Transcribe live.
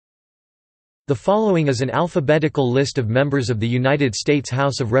The following is an alphabetical list of members of the United States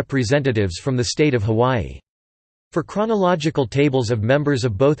House of Representatives from the state of Hawaii. For chronological tables of members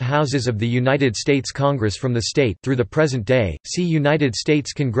of both houses of the United States Congress from the state through the present day, see United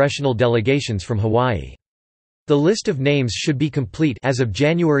States congressional delegations from Hawaii. The list of names should be complete as of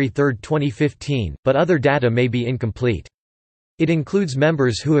January 3, 2015, but other data may be incomplete. It includes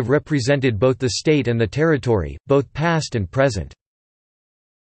members who have represented both the state and the territory, both past and present.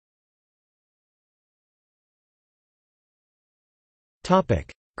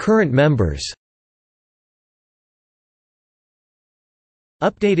 Current members.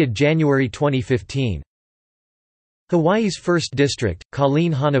 Updated January 2015. Hawaii's 1st District,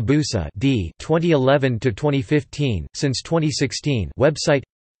 Colleen Hanabusa D. 2011–2015, since 2016 website.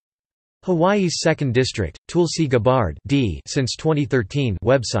 Hawaii's 2nd District, Tulsi Gabbard D. since 2013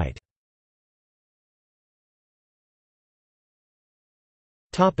 website.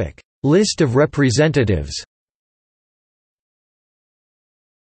 List of representatives.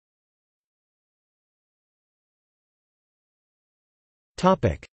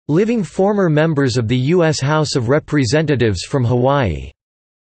 Living former members of the U.S. House of Representatives from Hawaii.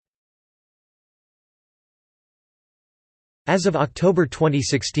 As of October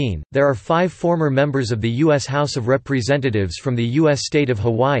 2016, there are 5 former members of the U.S. House of Representatives from the U.S. state of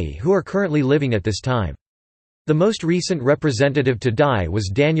Hawaii who are currently living at this time. The most recent representative to die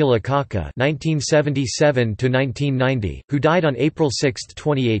was Daniel Akaka (1977–1990), who died on April 6,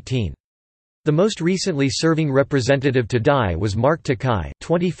 2018. The most recently serving representative to die was Mark Takai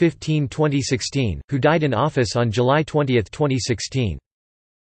 (2015–2016), who died in office on July 20, 2016.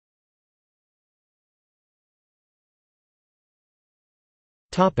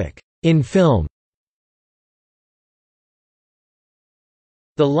 In film.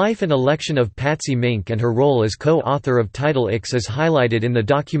 The life and election of Patsy Mink and her role as co-author of Title X is highlighted in the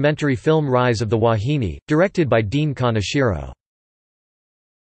documentary film Rise of the Wahine, directed by Dean Kaneshiro.